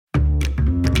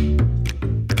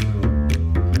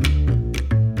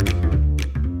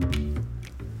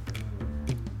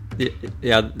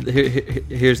Yeah,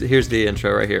 here's the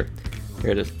intro right here.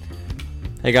 Here it is.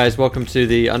 Hey guys, welcome to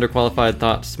the Underqualified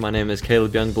Thoughts. My name is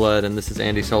Caleb Youngblood, and this is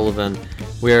Andy Sullivan.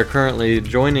 We are currently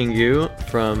joining you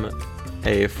from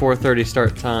a 4:30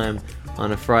 start time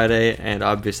on a Friday, and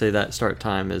obviously that start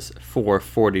time is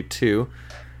 4:42,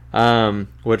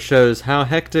 which shows how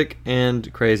hectic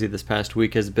and crazy this past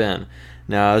week has been.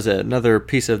 Now, as another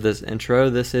piece of this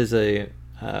intro, this is a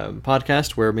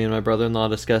podcast where me and my brother-in-law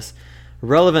discuss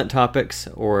relevant topics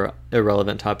or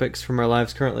irrelevant topics from our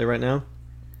lives currently right now,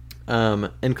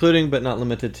 including but not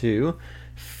limited to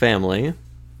family,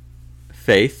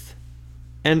 faith,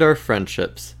 and our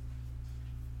friendships,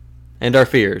 and our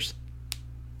fears.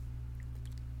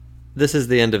 This is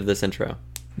the end of this intro.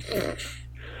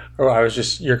 Oh,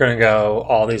 you're going to go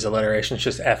all these alliterations,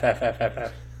 just F, F, F,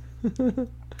 F, F.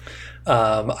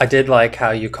 I did like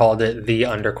how you called it the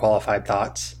Underqualified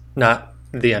Thoughts, not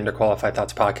the Underqualified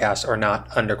Thoughts podcast, or not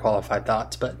Underqualified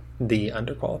Thoughts, but the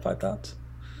Underqualified Thoughts.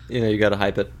 You know, you got to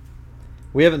hype it.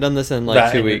 We haven't done this in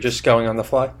like 2 weeks. You're just going on the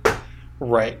fly?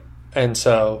 Right. And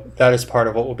so that is part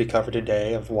of what will be covered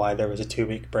today of why there was a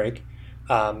 2-week break.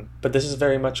 But this is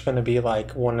very much going to be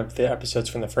like one of the episodes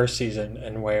from the first season,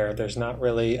 and where there's not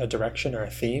really a direction or a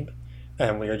theme,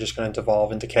 and we are just going to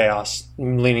devolve into chaos,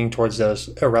 leaning towards those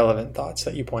irrelevant thoughts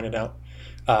that you pointed out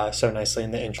so nicely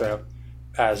in the intro,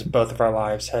 as both of our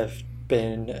lives have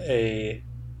been a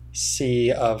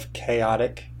sea of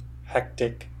chaotic,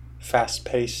 hectic,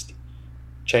 fast-paced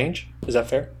change. Is that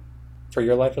fair for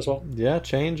your life as well? Yeah,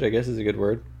 change, I guess, is a good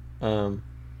word.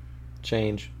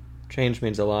 Change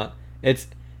means a lot. It's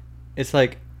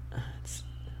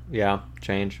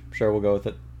change. Sure, we'll go with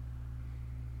it.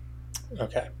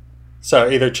 Okay. So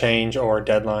either change or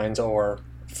deadlines or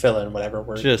fill in whatever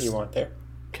word you want there.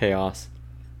 Chaos.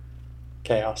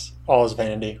 All is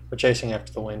vanity. We're chasing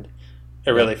after the wind.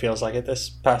 It really feels like it this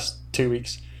past 2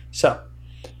 weeks. So,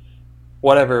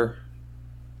 whenever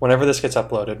this gets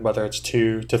uploaded, whether it's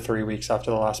 2 to 3 weeks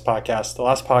after the last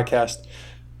podcast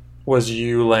was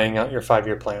you laying out your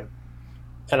 5-year plan.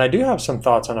 And I do have some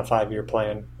thoughts on a 5-year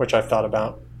plan, which I've thought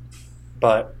about,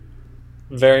 but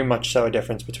very much so a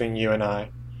difference between you and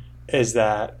I is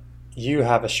that you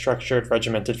have a structured,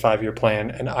 regimented 5-year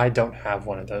plan, and I don't have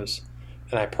one of those,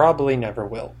 and I probably never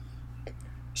will.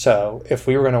 So if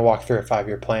we were going to walk through a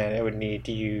 5-year plan, I would need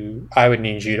you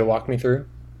to walk me through,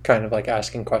 kind of like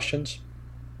asking questions.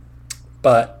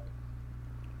 But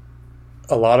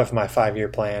a lot of my 5-year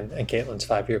plan and Caitlin's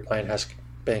 5-year plan has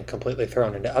been completely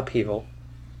thrown into upheaval,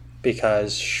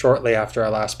 because shortly after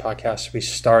our last podcast, we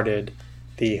started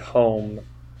the home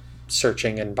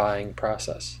searching and buying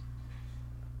process.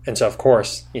 And so, of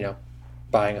course,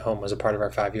 buying a home was a part of our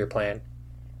 5-year plan.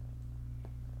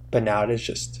 But now it is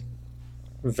just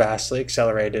vastly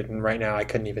accelerated. And right now I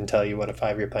couldn't even tell you what a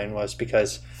 5-year plan was,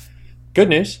 because good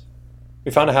news,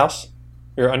 we found a house.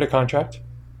 We were under contract.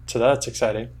 So that's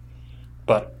exciting.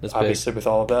 But obviously with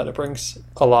all of that, it brings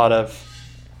a lot of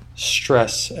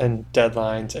stress and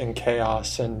deadlines and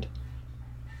chaos and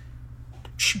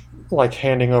like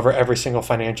handing over every single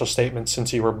financial statement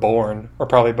since you were born, or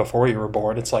probably before you were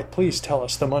born. It's like, please tell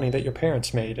us the money that your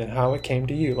parents made and how it came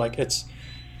to you. Like, it's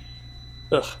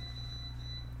ugh.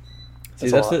 See,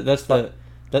 that's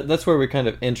where we kind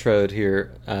of introed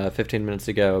here 15 minutes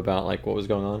ago about like what was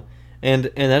going on, and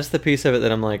that's the piece of it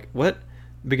that I'm like, what?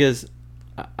 Because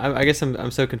I guess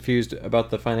I'm so confused about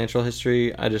the financial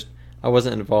history. I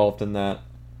wasn't involved in that.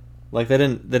 Like they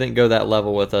didn't go that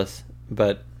level with us,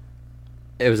 but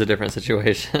it was a different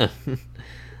situation.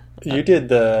 You did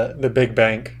the big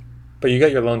bank, but you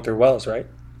got your loan through Wells, right?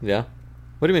 Yeah.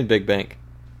 What do you mean big bank?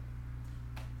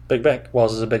 Big bank.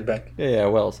 Wells is a big bank. Yeah,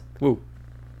 Wells. Woo.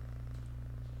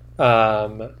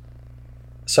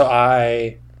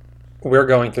 So we're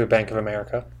going through Bank of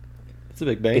America. It's a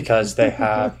big bank. Because they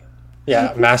have,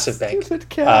 massive bank. Stupid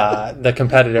cat. The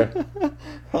competitor.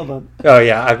 Hold on. Oh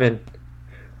yeah,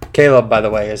 Caleb, by the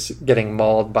way, is getting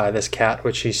mauled by this cat,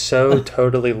 which he so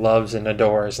totally loves and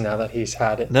adores now that he's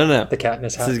had it. No. The cat in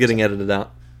his house. This is getting edited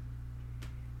out.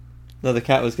 No, the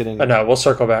cat was getting... Oh, no, we'll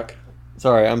circle back.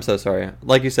 Sorry, I'm so sorry.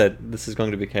 Like you said, this is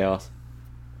going to be chaos.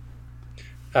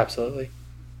 Absolutely.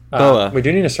 Boa. We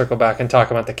do need to circle back and talk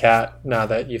about the cat now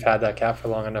that you've had that cat for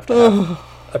long enough to have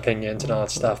opinions and all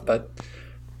that stuff, but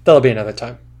that'll be another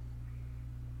time.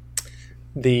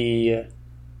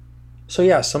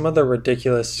 So some of the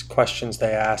ridiculous questions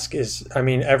they ask is,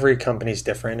 every company's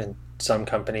different, and some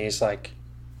companies, like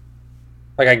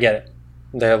I get it.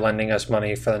 They're lending us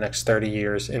money for the next 30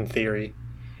 years in theory.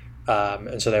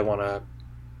 And so they want to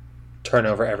turn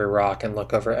over every rock and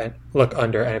look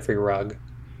under every rug.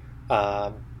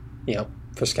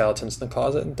 for skeletons in the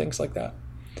closet and things like that.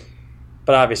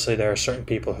 But obviously there are certain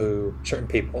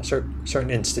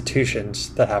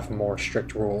institutions that have more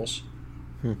strict rules.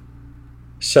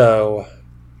 So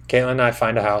Caitlin and I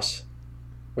find a house,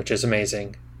 which is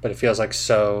amazing, but it feels like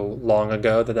so long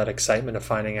ago that excitement of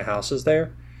finding a house is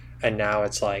there. And now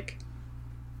it's like,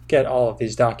 get all of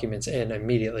these documents in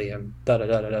immediately and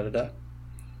da-da-da-da-da-da.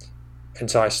 And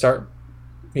so I start,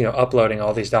 uploading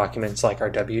all these documents like our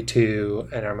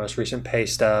W-2 and our most recent pay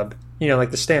stub,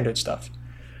 like the standard stuff.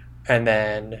 And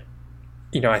then,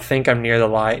 I think I'm near the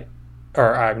light,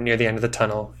 or I'm near the end of the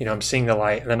tunnel. I'm seeing the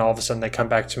light. And then all of a sudden they come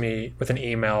back to me with an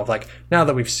email of like, now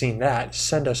that we've seen that,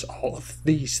 send us all of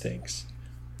these things.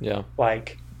 Yeah.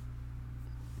 Like,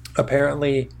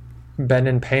 apparently Ben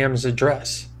and Pam's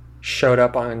address showed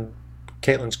up on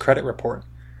Caitlin's credit report.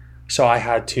 So I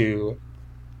had to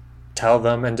tell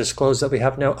them and disclose that we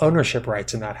have no ownership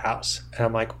rights in that house. And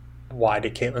I'm like, why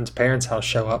did Caitlin's parents' house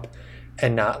show up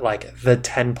and not like the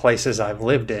 10 places I've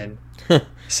lived in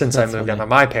since I moved out of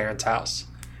my parents' house?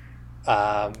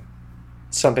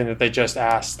 Something that they just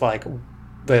asked, like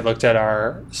they looked at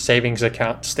our savings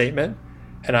account statement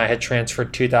and I had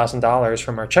transferred $2,000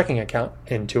 from our checking account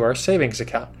into our savings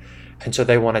account. And so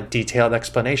they want a detailed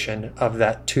explanation of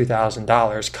that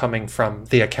 $2,000 coming from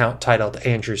the account titled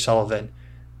Andrew Sullivan.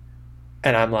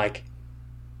 And I'm like,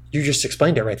 you just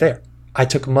explained it right there. I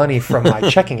took money from my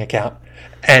checking account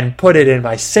and put it in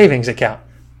my savings account.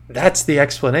 That's the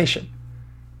explanation.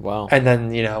 Wow. And then,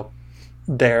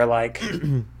 they're like,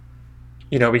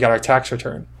 we got our tax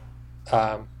return.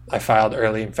 I filed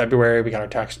early in February. We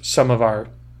got some of our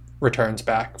returns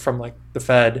back from like the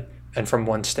Fed and from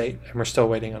one state, and we're still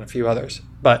waiting on a few others.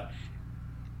 But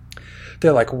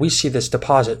they're like, we see this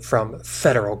deposit from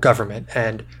federal government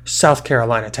and South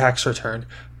Carolina tax return.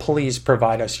 Please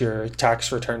provide us your tax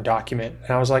return document. And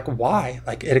I was like, why?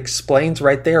 Like, it explains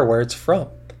right there where it's from.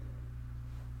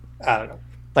 I don't know.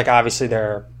 Like, obviously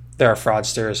there are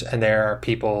fraudsters and there are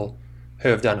people who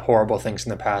have done horrible things in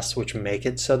the past, which make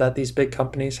it so that these big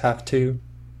companies have to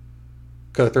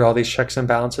go through all these checks and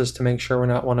balances to make sure we're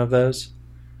not one of those.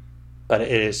 But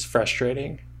it is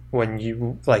frustrating when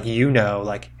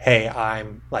hey,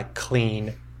 I'm like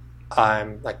clean,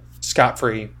 I'm like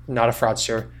scot-free, not a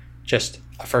fraudster, just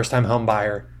a first-time home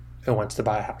buyer who wants to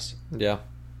buy a house. Yeah.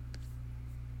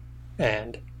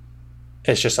 And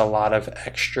it's just a lot of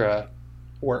extra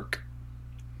work.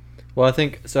 Well, I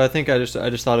think I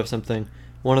just thought of something.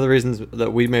 One of the reasons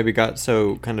that we maybe got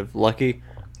so kind of lucky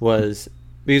was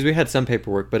because we had some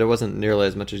paperwork, but it wasn't nearly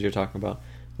as much as you're talking about.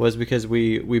 Was because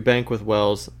we bank with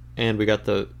Wells and we got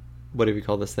the, what do we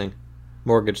call this thing?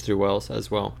 Mortgage through Wells as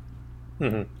well.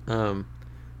 Mm-hmm.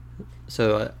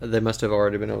 So they must have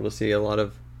already been able to see a lot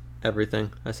of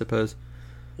everything, I suppose.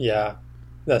 Yeah,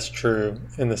 that's true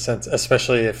in the sense,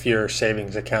 especially if your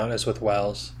savings account is with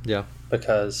Wells. Yeah.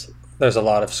 Because there's a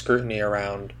lot of scrutiny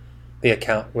around the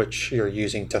account which you're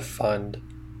using to fund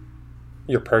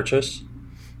your purchase.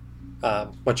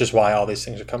 Which is why all these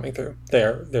things are coming through.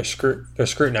 They're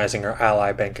scrutinizing our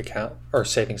Ally bank account or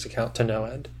savings account to no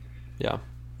end. Yeah.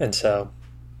 And so,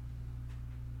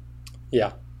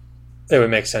 yeah, it would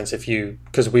make sense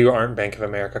because we aren't Bank of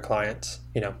America clients.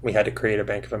 We had to create a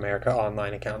Bank of America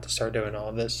online account to start doing all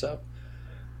of this. So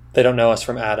they don't know us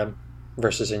from Adam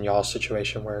versus in y'all's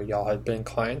situation where y'all had been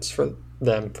clients for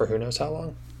them for who knows how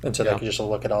long. And so they could just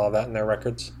look at all of that in their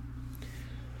records.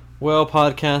 Well,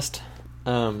 podcast...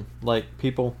 like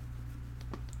people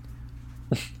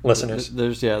listeners,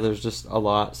 there's just a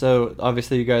lot. So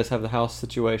obviously you guys have the house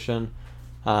situation.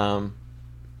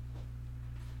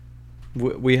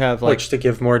 We have which, to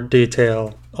give more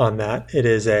detail on that, it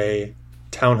is a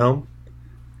townhome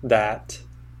that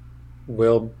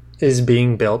is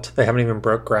being built. They haven't even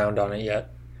broke ground on it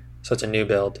yet, so it's a new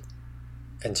build.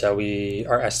 And so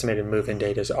our estimated move-in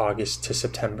date is August to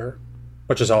September,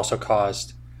 which has also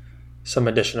caused some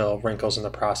additional wrinkles in the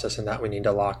process, and that we need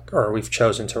to lock, or we've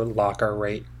chosen to lock our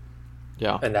rate.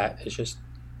 Yeah. And that is just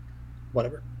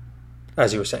whatever,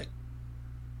 as you were saying.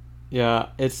 Yeah,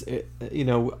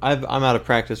 I'm out of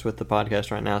practice with the podcast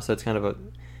right now, so it's kind of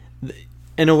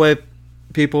in a way,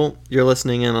 people, you're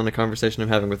listening in on a conversation I'm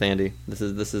having with Andy. This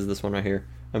is this one right here.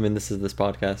 I mean, this is this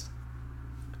podcast.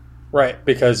 Right,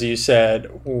 because you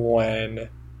said when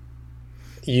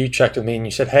you checked with me and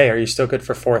you said, hey, are you still good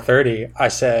for 4:30? I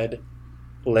said,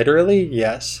 literally,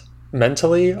 yes.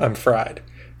 Mentally, I'm fried.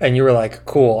 And you were like,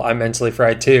 cool, I'm mentally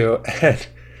fried too. And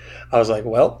I was like,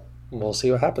 well, we'll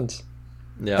see what happens.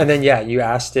 Yeah. And then, you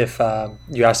asked if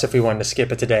we wanted to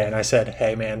skip it today. And I said,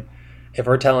 hey, man, if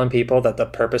we're telling people that the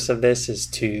purpose of this is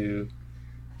to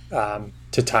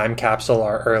time capsule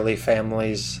our early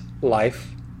family's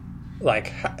life,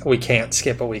 like we can't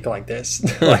skip a week like this.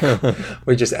 Like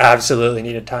we just absolutely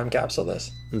need to time capsule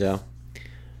this. Yeah.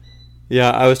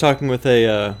 Yeah, I was talking with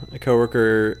a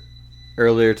coworker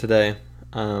earlier today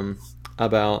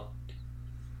about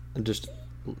just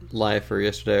life, or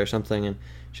yesterday or something, and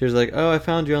she was like, "Oh, I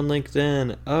found you on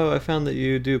LinkedIn. Oh, I found that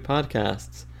you do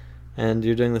podcasts, and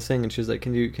you're doing this thing." And she was like,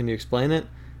 "Can you explain it?"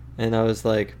 And I was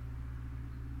like,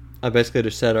 I basically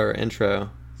just said our intro,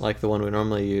 like the one we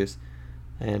normally use,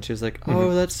 and she was like,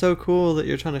 "Oh, that's so cool that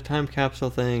you're trying to time capsule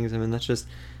things. I mean, that's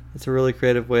a really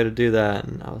creative way to do that."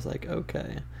 And I was like,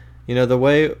 "Okay." You know, the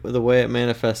way it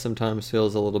manifests sometimes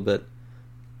feels a little bit,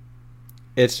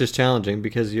 it's just challenging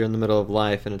because you're in the middle of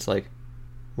life and it's like,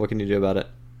 what can you do about it?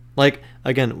 Like,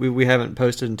 again, we haven't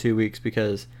posted in 2 weeks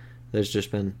because there's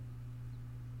just been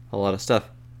a lot of stuff.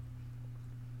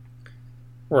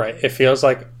 Right. It feels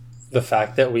like the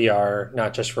fact that we are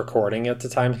not just recording at the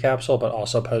time capsule, but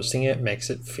also posting it makes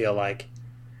it feel like,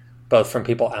 both from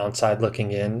people outside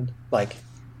looking in, like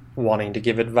wanting to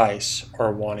give advice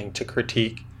or wanting to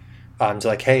critique, to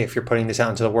like, hey, if you're putting this out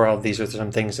into the world, these are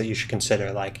some things that you should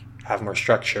consider, like have more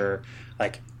structure,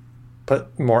 like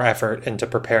put more effort into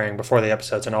preparing before the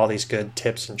episodes, and all these good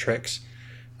tips and tricks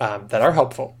that are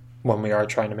helpful when we are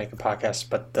trying to make a podcast.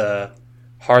 But the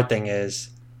hard thing is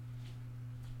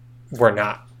we're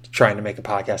not trying to make a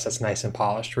podcast that's nice and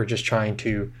polished. We're just trying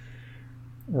to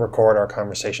record our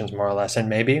conversations more or less. And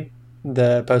maybe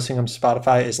the posting on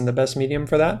Spotify isn't the best medium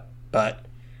for that. But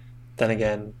then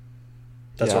again,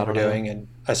 that's what we're doing. And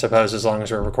I suppose as long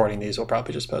as we're recording these, we'll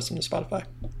probably just post them to Spotify.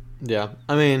 Yeah.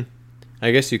 I mean,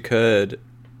 I guess you could,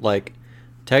 like,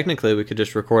 technically we could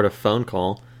just record a phone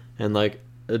call and, like,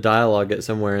 dialogue it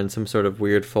somewhere in some sort of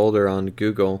weird folder on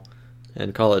Google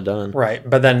and call it done. Right.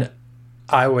 But then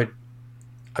I'm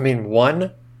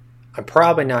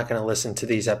probably not going to listen to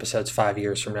these episodes 5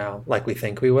 years from now like we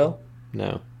think we will.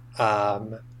 No.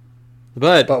 But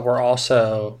we're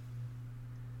also,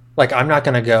 like,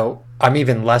 I'm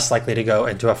even less likely to go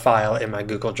into a file in my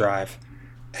Google Drive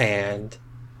and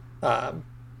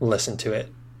listen to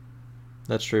it.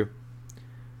 That's true.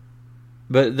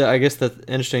 But I guess the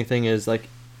interesting thing is, like,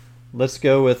 let's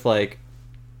go with, like,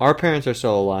 our parents are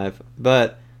still alive,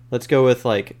 but let's go with,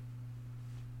 like,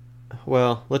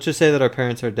 well, let's just say that our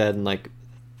parents are dead in, like,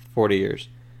 40 years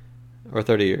or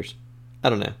 30 years. I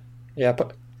don't know. Yeah,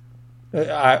 but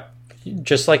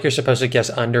just like you're supposed to guess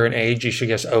under in age, you should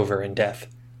guess over in death.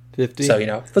 50? So,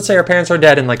 let's say our parents are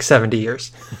dead in, like, 70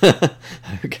 years.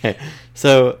 Okay.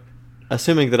 So,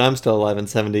 assuming that I'm still alive in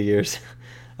 70 years,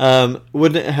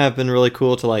 wouldn't it have been really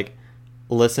cool to, like,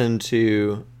 listen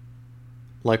to,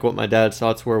 like, what my dad's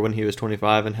thoughts were when he was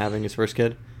 25 and having his first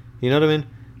kid? You know what I mean?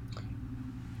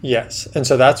 Yes. And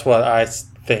so that's what I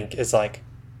think is, like,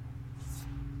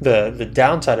 the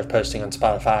downside of posting on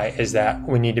Spotify is that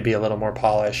we need to be a little more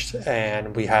polished,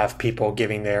 and we have people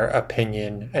giving their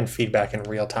opinion and feedback in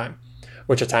real time,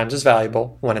 which at times is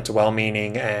valuable when it's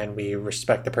well-meaning and we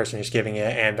respect the person who's giving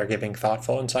it and they're giving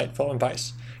thoughtful, insightful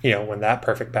advice. When that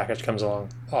perfect package comes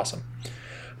along, awesome.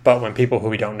 But when people who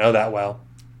we don't know that well,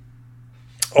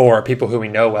 or people who we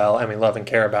know well and we love and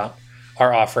care about,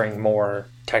 are offering more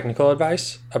technical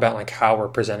advice about, like, how we're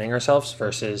presenting ourselves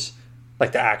versus,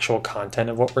 like, the actual content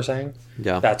of what we're saying,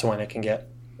 that's when it can get,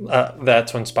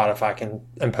 that's when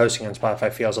and posting on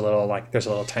Spotify feels a little like there's a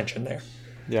little tension there.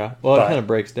 Yeah. Well, it kind of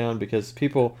breaks down because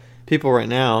people right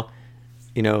now,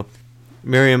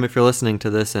 Miriam, if you're listening to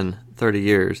this in 30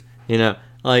 years,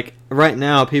 like, right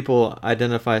now people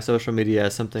identify social media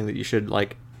as something that you should,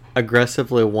 like,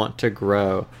 aggressively want to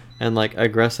grow and, like,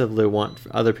 aggressively want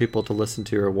other people to listen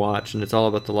to or watch, and it's all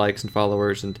about the likes and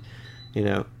followers, and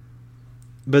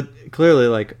but clearly,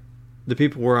 like, the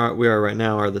people we are right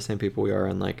now are the same people we are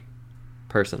in, like,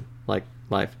 person, like,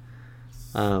 life.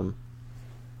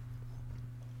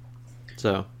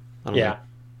 So I don't know.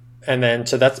 And then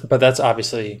that's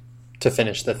obviously, to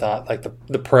finish the thought, like,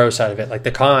 the pro side of it. Like,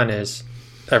 the con is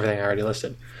everything I already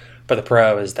listed, but the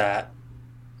pro is that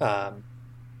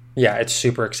it's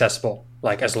super accessible.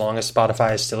 Like, as long as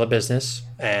Spotify is still a business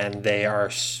and they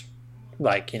are,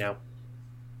 like,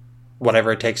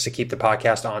 whatever it takes to keep the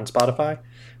podcast on Spotify,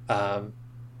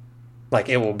 like,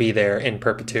 it will be there in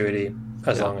perpetuity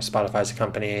as long as Spotify is a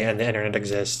company and the internet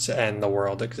exists and the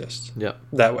world exists. Yeah.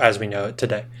 That, as we know it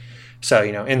today. So,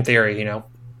 in theory,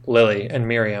 Lily and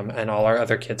Miriam and all our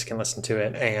other kids can listen to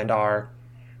it, and our,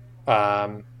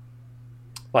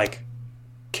 like,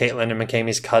 Caitlin and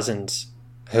McKamey's cousins,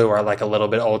 who are, like, a little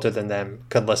bit older than them,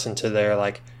 could listen to their,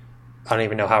 like, I don't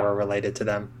even know how we're related to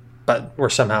them, but we're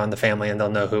somehow in the family and they'll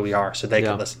know who we are, so they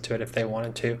can listen to it if they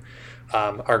wanted to.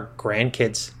 Our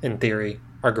grandkids, in theory,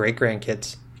 our great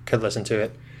grandkids could listen to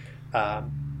it.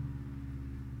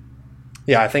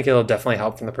 Yeah, I think it'll definitely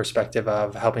help from the perspective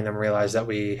of helping them realize that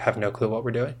we have no clue what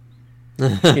we're doing.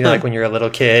 Like when you're a little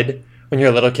kid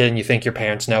and you think your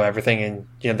parents know everything,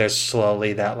 and there's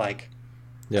slowly that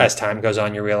as time goes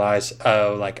on, you realize,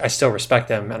 I still respect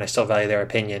them and I still value their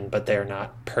opinion, but they're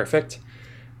not perfect.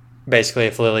 Basically,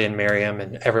 if Lily and Miriam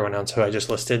and everyone else who I just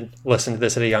listed listen to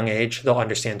this at a young age, they'll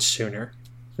understand sooner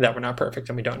that we're not perfect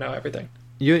and we don't know everything.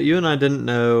 You and I didn't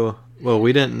know. Well,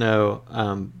 we didn't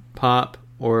know Pop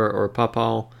or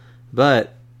Papa,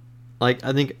 but I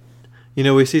think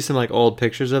we see some old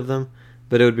pictures of them,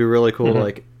 but it would be really cool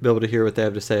to be able to hear what they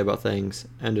have to say about things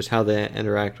and just how they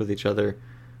interact with each other,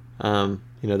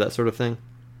 that sort of thing.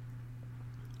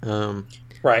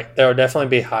 Right. There will definitely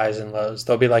be highs and lows.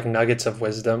 There'll be nuggets of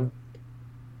wisdom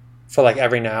for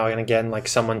every now and again,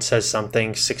 someone says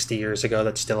something 60 years ago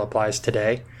that still applies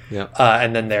today. Yeah.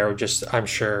 And then there would just, I'm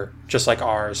sure, just like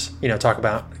ours, talk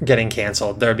about getting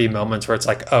canceled. There'd be moments where it's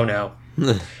oh no,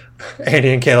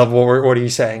 Andy and Caleb, what are you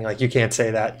saying? You can't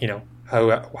say that,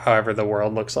 however the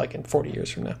world looks like in 40 years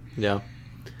from now. Yeah.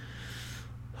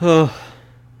 Oh,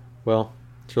 well,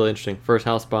 it's really interesting. First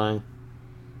house buying.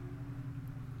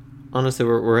 Honestly,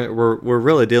 we're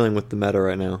really dealing with the meta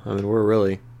right now. I mean, we're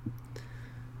really.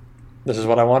 This is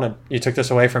what I wanted. You took this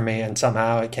away from me, and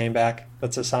somehow it came back.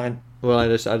 That's a sign. Well, I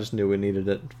just knew we needed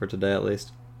it for today at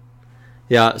least.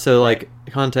 Yeah. So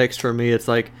context for me, it's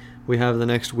we have the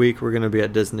next week we're gonna be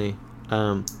at Disney,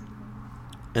 and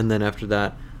then after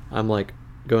that, I'm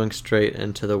going straight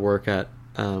into the work at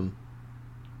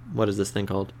what is this thing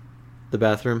called? The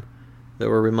bathroom that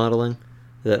we're remodeling.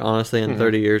 That honestly, in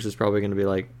 30 years is probably gonna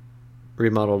be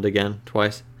remodeled again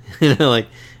twice. Whoever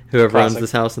Classic. owns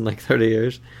this house in 30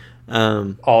 years.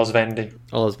 All is vanity.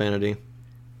 All is vanity.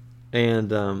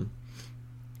 And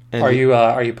are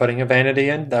you putting a vanity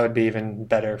in? That would be even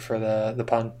better for the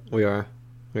pun. We are.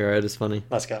 It is funny.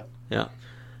 Let's go. Yeah.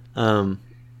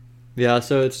 Yeah.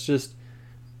 So it's just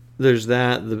there's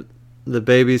that the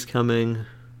baby's coming.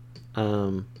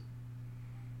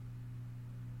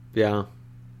 Yeah.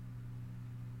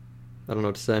 I don't know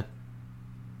what to say.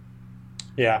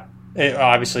 Yeah.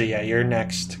 Obviously, yeah. Your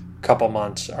next couple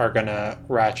months are gonna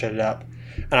ratchet it up,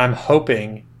 and I'm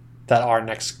hoping that our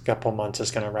next couple months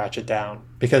is going to ratchet down,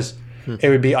 because it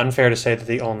would be unfair to say that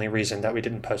the only reason that we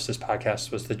didn't post this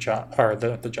podcast was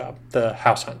the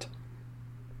house hunt.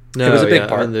 No, it was a big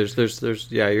part. I mean,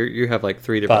 there's you have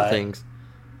 3 different things.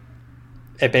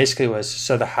 It basically was,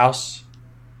 so the house,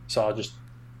 so I'll just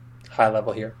high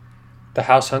level here. The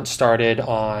house hunt started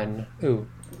on,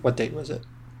 what date was it?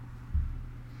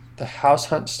 The house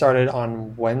hunt started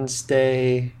on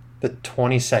Wednesday, the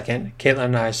 22nd, Caitlin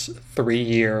and I's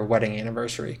 3-year wedding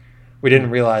anniversary. We didn't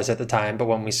realize at the time, but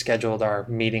when we scheduled our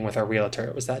meeting with our realtor,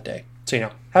 it was that day.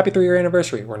 So, happy 3-year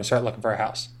anniversary. We're going to start looking for a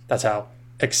house. That's how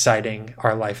exciting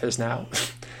our life is now.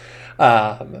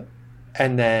 And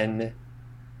then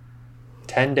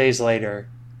 10 days later,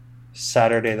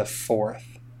 Saturday the 4th,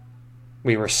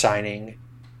 we were signing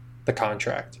the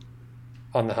contract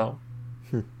on the home.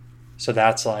 So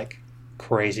that's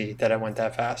crazy that it went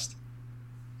that fast.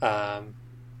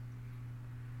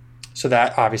 So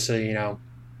that obviously,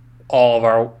 all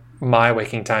of my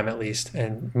waking time at least,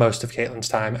 and most of Caitlin's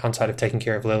time outside of taking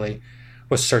care of Lily,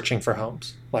 was searching for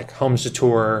homes, homes to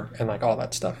tour and all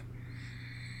that stuff.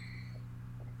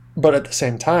 But at the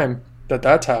same time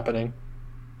that's happening,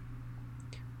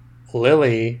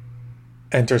 Lily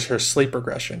enters her sleep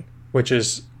regression, which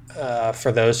is,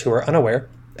 for those who are unaware,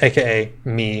 aka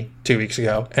me 2 weeks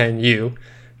ago, and you,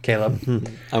 Caleb.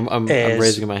 I'm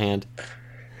raising my hand.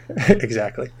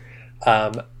 Exactly.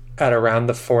 At around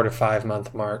the 4 to 5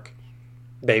 month mark,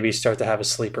 babies start to have a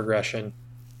sleep regression,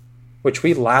 which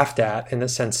we laughed at in the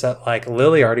sense that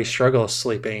Lily already struggles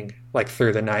sleeping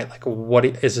through the night. What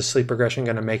is a sleep regression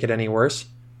going to make it any worse?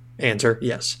 Answer: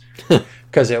 yes,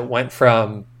 because it went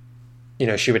from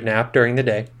she would nap during the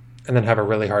day and then have a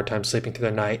really hard time sleeping through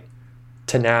the night,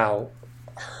 to now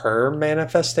her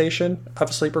manifestation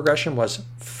of sleep regression was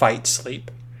fight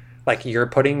sleep. You're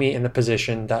putting me in the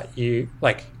position that you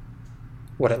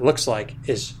what it looks like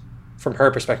is, from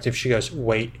her perspective, she goes,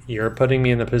 wait, you're putting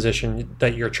me in the position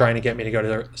that you're trying to get me to go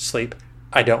to sleep.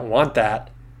 I don't want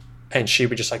that. And she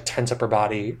would just tense up her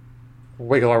body,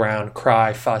 wiggle around,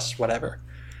 cry, fuss, whatever.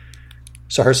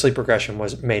 So her sleep regression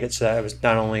made it so that it was,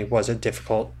 not only was it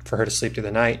difficult for her to sleep through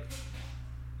the night,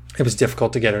 it was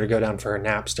difficult to get her to go down for her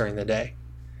naps during the day.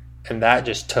 And that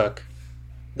just took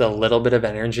the little bit of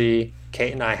energy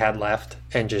Kate and I had left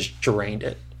and just drained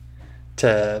it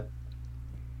to,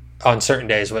 on certain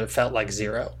days, what it felt like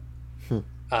zero.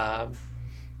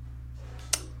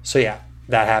 So yeah,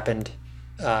 that happened.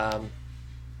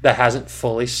 That hasn't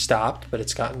fully stopped, but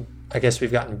I guess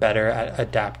we've gotten better at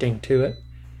adapting to it.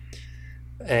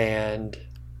 And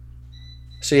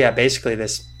so yeah, basically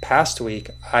this past week,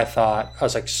 I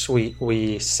was like, sweet,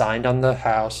 we signed on the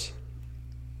house,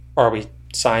 or we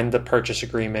signed the purchase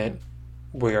agreement.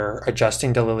 We're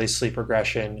adjusting to Lily's sleep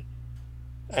regression,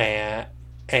 and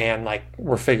like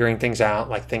we're figuring things out.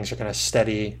 Like things are going to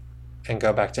steady and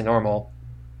go back to normal.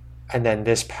 And then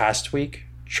this past week,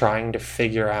 trying to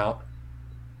figure out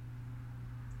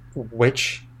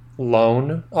which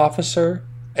loan officer,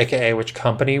 aka which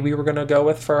company we were going to go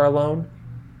with for our loan,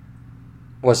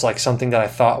 was like something that I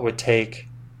thought would take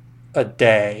a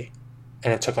day,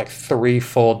 and it took like 3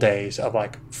 full days of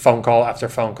like phone call after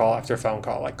phone call after phone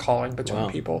call, like calling between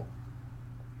people.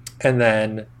 And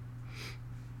then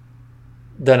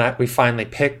we finally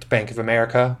picked Bank of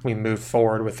America. We moved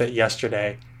forward with it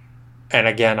yesterday. And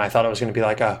again, I thought it was going to be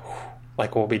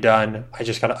like we'll be done. I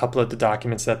just got to upload the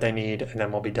documents that they need, and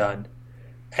then we'll be done.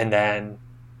 And then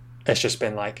it's just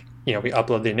been like, we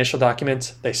upload the initial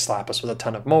documents, they slap us with a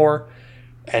ton of more,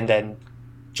 and then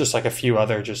just like a few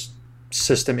other just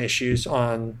system issues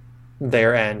on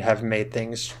their end have made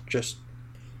things just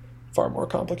far more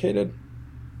complicated.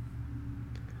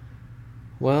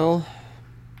 Well,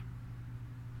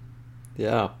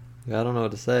 yeah, I don't know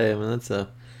what to say. I mean,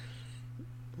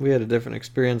 we had a different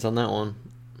experience on that one.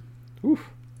 Oof.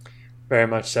 Very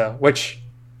much so, which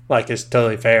like is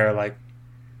totally fair. Like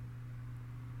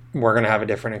we're going to have a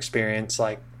different experience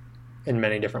like in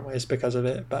many different ways because of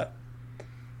it, but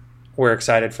we're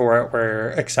excited for it. We're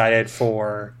excited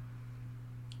for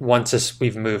once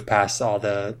we've moved past all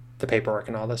the paperwork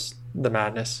and all this, the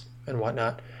madness and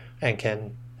whatnot, and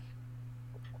can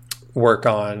work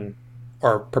on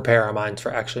or prepare our minds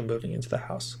for actually moving into the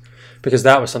house. Because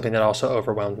that was something that also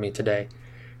overwhelmed me today.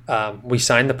 We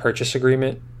signed the purchase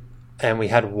agreement, and we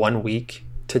had 1 week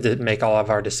to make all of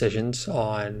our decisions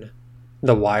on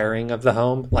the wiring of the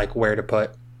home, like where to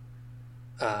put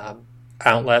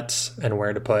outlets and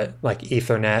where to put like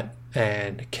Ethernet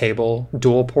and cable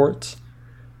dual ports.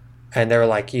 And they were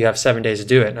like, you have 7 days to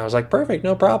do it. And I was like, perfect,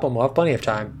 no problem. We'll have plenty of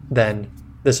time. Then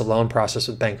this loan process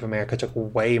with Bank of America took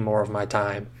way more of my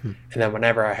time. And then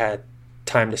whenever I had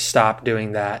time to stop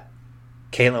doing that,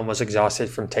 Caitlin was exhausted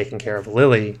from taking care of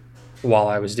Lily while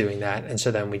I was doing that. And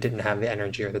so then we didn't have the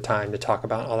energy or the time to talk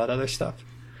about all that other stuff.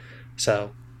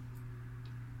 So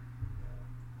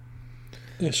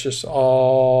it's just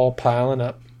all piling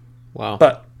up. Wow.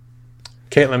 But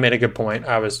Caitlin made a good point.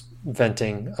 I was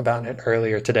venting about it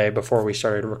earlier today before we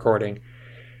started recording.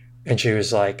 And she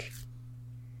was like,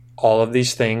 all of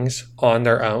these things on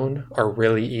their own are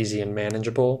really easy and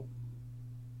manageable.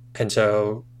 And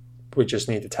so we just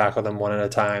need to tackle them one at a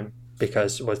time,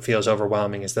 because what feels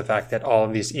overwhelming is the fact that all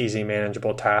of these easy,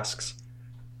 manageable tasks,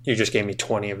 you just gave me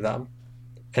 20 of them.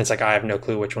 And it's like, I have no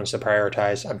clue which ones to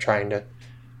prioritize. I'm trying to,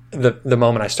 the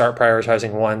moment I start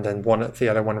prioritizing one, then the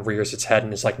other one rears its head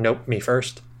and is like, nope, me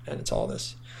first. And it's all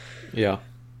this. Yeah.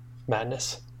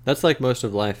 Madness. That's like most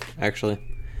of life, actually.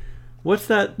 What's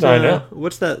that? I know.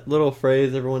 What's that little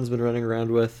phrase everyone's been running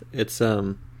around with? It's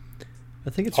I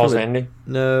think it's All's ending.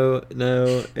 No,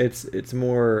 it's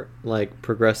more like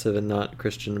progressive and not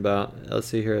Christian about. Let's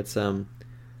see here. It's some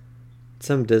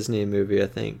Disney movie, I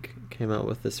think, came out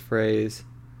with this phrase.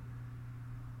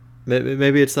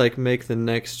 Maybe it's like make the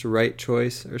next right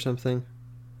choice or something.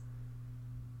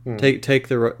 Take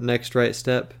the next right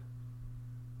step.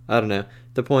 I don't know.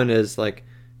 The point is, like,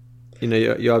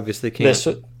 you obviously can't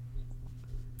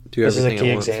do everything This is a key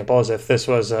at once. example. Is if this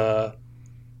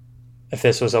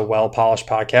was a well-polished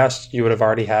podcast, you would have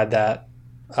already had that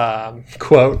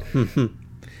quote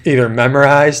either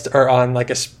memorized or on like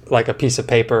a piece of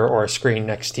paper or a screen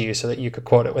next to you, so that you could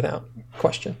quote it without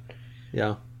question.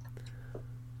 Yeah.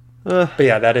 But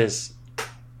yeah, that is,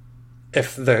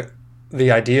 if the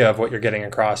idea of what you're getting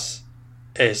across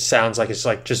sounds like it's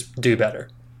like just do better.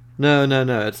 No.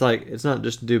 It's like, it's not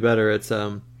just do better. It's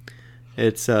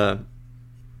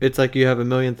like you have a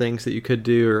million things that you could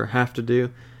do or have to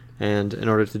do, and in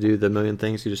order to do the million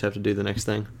things, you just have to do the next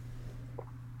thing.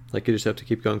 Like, you just have to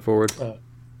keep going forward.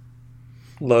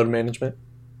 Load management,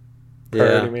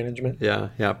 priority management. Yeah.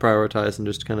 Prioritize and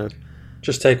just kind of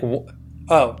just take.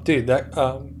 Oh, dude,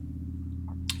 that.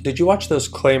 Did you watch those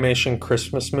claymation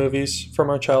Christmas movies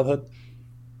from our childhood?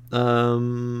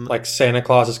 Like Santa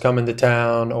Claus is Coming to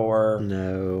Town, or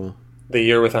no, The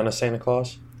Year Without a Santa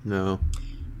Claus. No.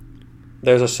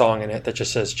 There's a song in it that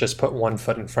just says, just put one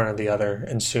foot in front of the other,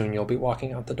 and soon you'll be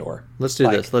walking out the door. Let's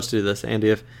do this,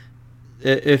 Andy.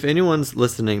 If anyone's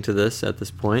listening to this at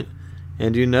this point,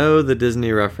 and you know the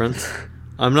Disney reference,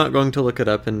 I'm not going to look it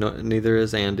up, and neither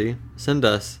is Andy. Send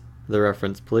us the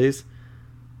reference, please.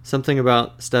 Something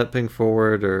about stepping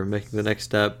forward or making the next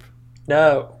step.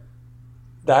 No.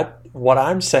 What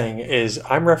I'm saying is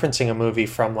I'm referencing a movie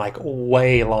from like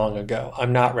way long ago.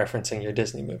 I'm not referencing your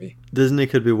Disney movie. Disney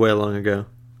could be way long ago.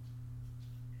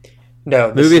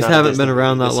 No, movies haven't been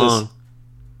around that long.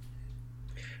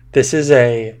 This is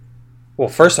well,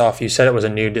 first off, you said it was a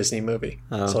new Disney movie.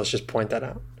 Oh. So let's just point that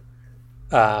out.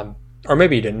 Or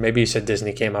maybe you didn't. Maybe you said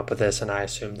Disney came up with this and I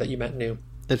assumed that you meant new.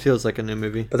 It feels like a new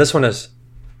movie. But this one is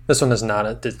not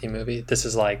a Disney movie. This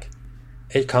is like,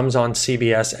 it comes on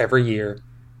CBS every year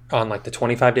on like the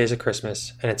 25 Days of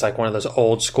Christmas, and it's like one of those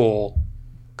old school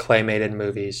claymated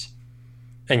movies.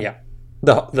 And yeah,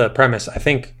 the premise,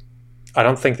 I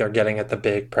don't think they're getting at the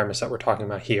big premise that we're talking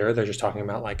about here. They're just talking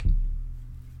about like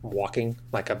walking,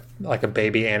 like a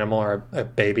baby animal or a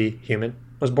baby human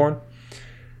was born.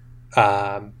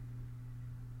 But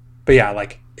yeah,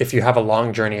 like if you have a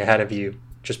long journey ahead of you,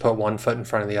 just put one foot in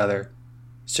front of the other.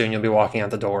 Soon you'll be walking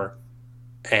out the door,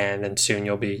 and then soon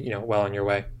you'll be, well on your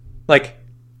way. Like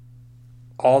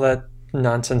all that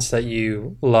nonsense that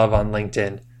you love on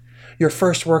LinkedIn. Your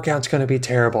first workout's going to be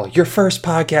terrible. Your first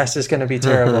podcast is going to be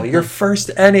terrible. Your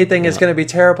first anything is going to be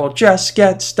terrible. Just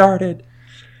get started.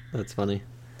 That's funny.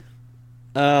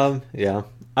 Yeah.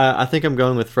 I think I'm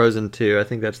going with Frozen 2. I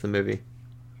think that's the movie.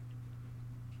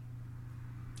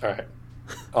 All right.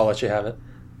 I'll let you have it.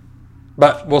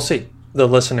 But we'll see. The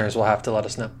listeners will have to let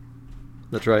us know.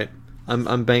 That's right.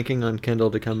 I'm banking on Kendall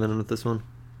to come in with this one.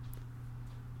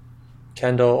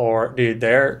 Kendall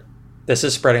this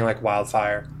is spreading like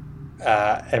wildfire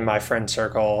in my friend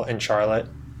circle in Charlotte.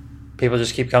 People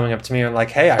just keep coming up to me and like,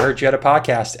 hey, I heard you had a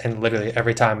podcast. And literally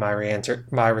every time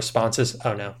my response is,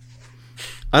 oh no.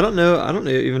 I don't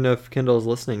even know if Kendall is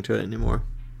listening to it anymore.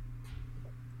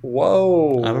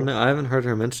 Whoa. I don't know. I haven't heard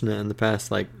her mention it in the past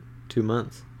like 2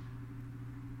 months.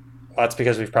 Well, that's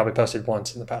because we've probably posted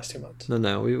once in the past 2 months.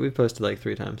 No, we've posted like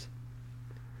 3 times.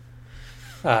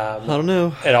 I don't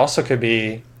know. It also could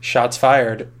be, shots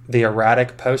fired, the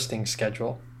erratic posting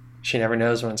schedule. She never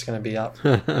knows when it's going to be up.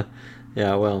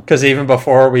 Yeah, well. Because even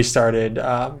before we started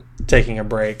taking a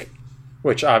break,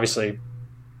 which obviously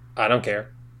I don't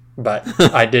care, but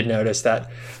I did notice that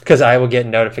because I would get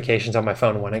notifications on my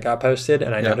phone when it got posted,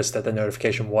 and I noticed that the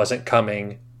notification wasn't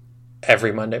coming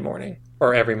every Monday morning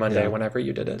or every Monday whenever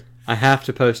you did it. I have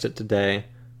to post it today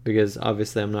because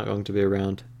obviously I'm not going to be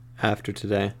around after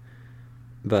today.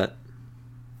 But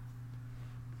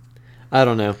I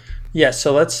don't know. Yeah,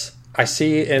 so I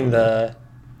see in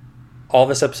all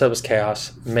this episode was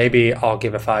chaos. Maybe I'll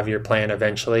give a 5-year plan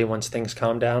eventually once things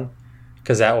calm down,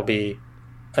 because that will be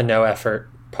a no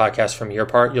effort podcast from your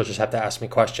part. You'll just have to ask me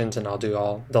questions and I'll do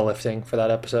all the lifting for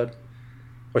that episode,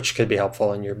 which could be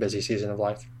helpful in your busy season of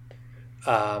life.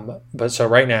 But so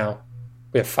right now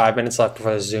we have 5 minutes left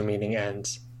before the Zoom meeting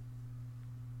ends.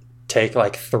 Take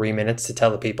like 3 minutes to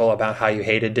tell the people about how you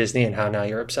hated Disney and how now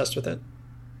you're obsessed with it.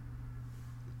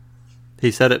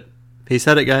 He said it,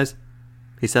 guys.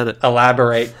 He said it.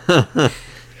 Elaborate.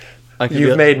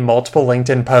 You've made multiple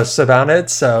LinkedIn posts about it,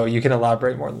 so you can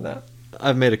elaborate more than that.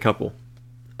 I've made a couple.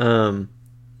 2,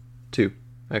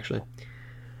 actually.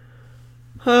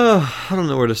 I don't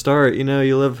know where to start.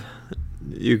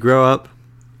 You grow up,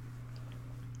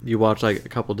 you watch like a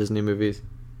couple Disney movies.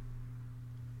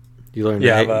 You learn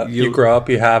to hate. You grow up,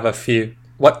 you have a few.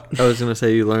 What? I was going to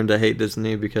say you learn to hate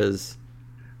Disney because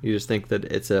you just think that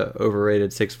it's a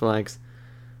overrated Six Flags.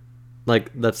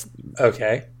 Like, that's...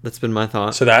 Okay. That's been my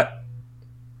thought. So that...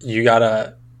 You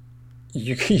gotta...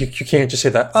 You can't just say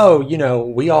that,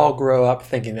 we all grow up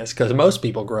thinking this, because most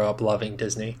people grow up loving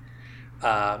Disney.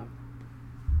 But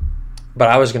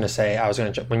I was going to say,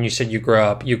 when you said you grow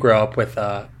up with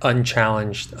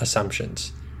unchallenged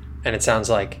assumptions. And it sounds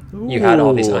like you had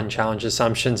all these unchallenged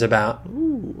assumptions about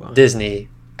Disney,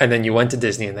 and then you went to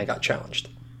Disney and they got challenged.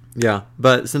 Yeah,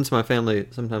 but since my family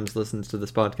sometimes listens to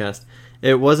this podcast,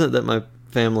 it wasn't that my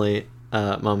family,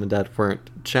 mom and dad,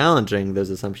 weren't challenging those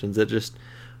assumptions. It just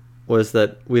was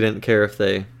that we didn't care if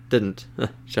they didn't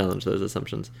challenge those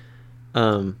assumptions.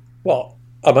 Well,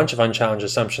 a bunch of unchallenged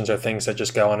assumptions are things that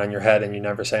just go on in your head and you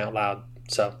never say out loud.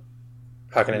 So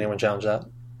how can anyone challenge that?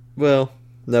 Well...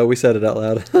 No, we said it out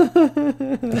loud.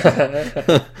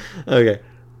 Okay.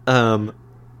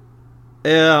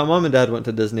 Yeah, mom and dad went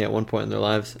to Disney at one point in their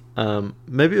lives.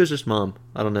 Maybe it was just mom.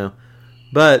 I don't know.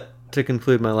 But to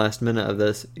conclude my last minute of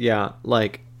this, I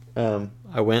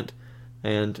went,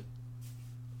 and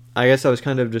I guess I was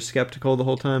kind of just skeptical the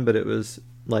whole time, but it was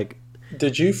like...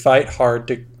 Did you fight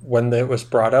hard when it was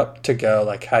brought up to go?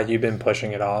 Like, had you been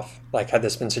pushing it off? Like, had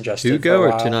this been suggested to go for a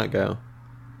while? or to not go?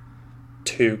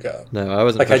 to go. No, I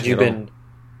wasn't Like, had pushing you at all. been...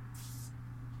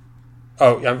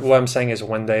 Oh, what I'm saying is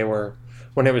when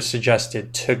it was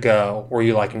suggested to go, were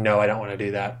you like, no, I don't want to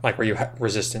do that? Like, were you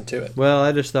resistant to it? Well,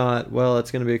 I just thought, well, it's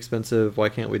going to be expensive. Why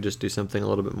can't we just do something a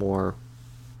little bit more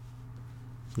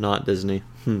not Disney?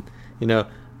 You know,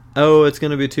 oh, it's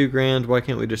going to be $2,000. Why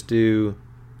can't we just do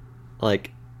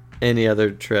like any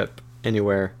other trip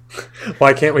anywhere?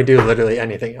 Why can't we do literally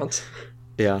anything else?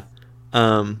 Yeah.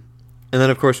 And then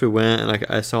of course we went, and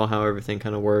I saw how everything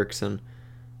kind of works, and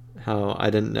how I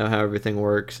didn't know how everything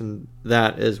works, and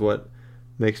that is what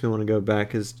makes me want to go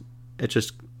back. Is it's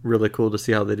just really cool to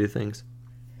see how they do things.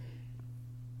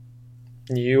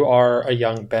 You are a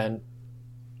young Ben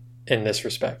in this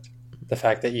respect. The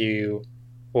fact that you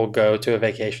will go to a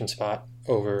vacation spot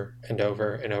over and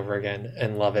over and over again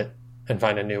and love it and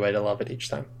find a new way to love it each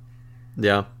time.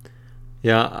 Yeah.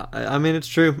 I mean, it's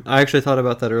true. I actually thought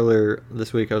about that earlier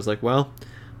this week. I was like, well,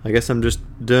 I guess I'm just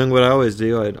doing what I always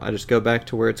do. I just go back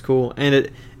to where it's cool.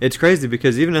 And it's crazy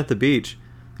because even at the beach,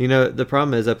 you know, the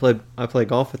problem is I play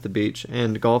golf at the beach,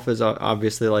 and golf is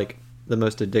obviously like the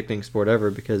most addicting sport ever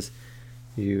because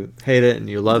you hate it and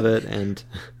you love it. And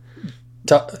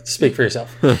Speak for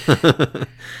yourself.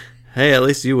 Hey, at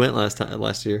least you went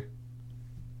last year.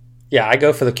 Yeah, I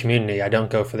go for the community. I don't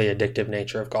go for the addictive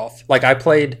nature of golf. Like, I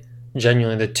played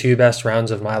genuinely the 2 best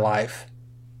rounds of my life,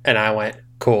 and I went,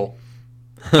 cool.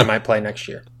 I might play next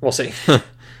year. We'll see.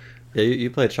 Yeah, you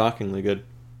played shockingly good.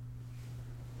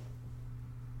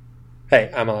 Hey,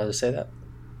 I'm allowed to say that.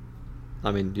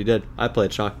 I mean, you did. I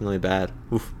played shockingly bad.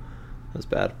 Oof, that was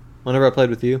bad. Whenever I played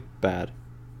with you, bad.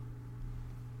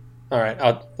 All right.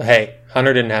 Hey,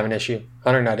 Hunter didn't have an issue.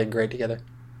 Hunter and I did great together.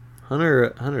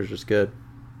 Hunter's just good.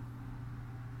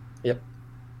 Yep.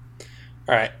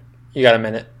 All right. You got a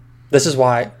minute. This is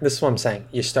what I'm saying.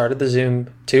 You started the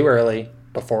Zoom too early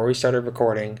before we started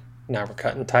recording. Now we're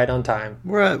cutting tight on time.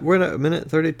 We're at a minute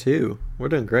 32. We're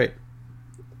doing great.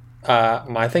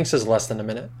 My thing says less than a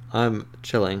minute. I'm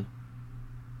chilling.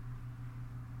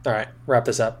 All right. Wrap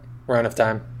this up. We're out of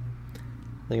time.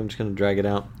 I think I'm just going to drag it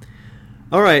out.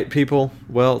 All right, people.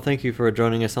 Well, thank you for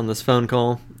joining us on this phone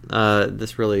call.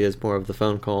 This really is more of the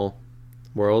phone call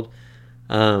world.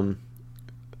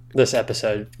 This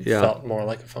episode felt more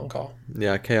like a phone call.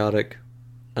 Yeah, chaotic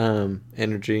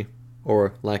energy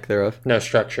or lack thereof. No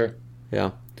structure.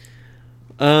 Yeah.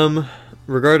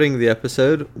 Regarding the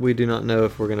episode, we do not know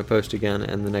if we're going to post again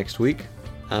in the next week.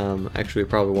 Actually, we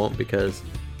probably won't because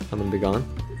I'm going to be gone.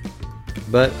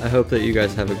 But I hope that you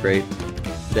guys have a great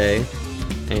day,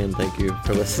 and thank you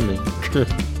for listening.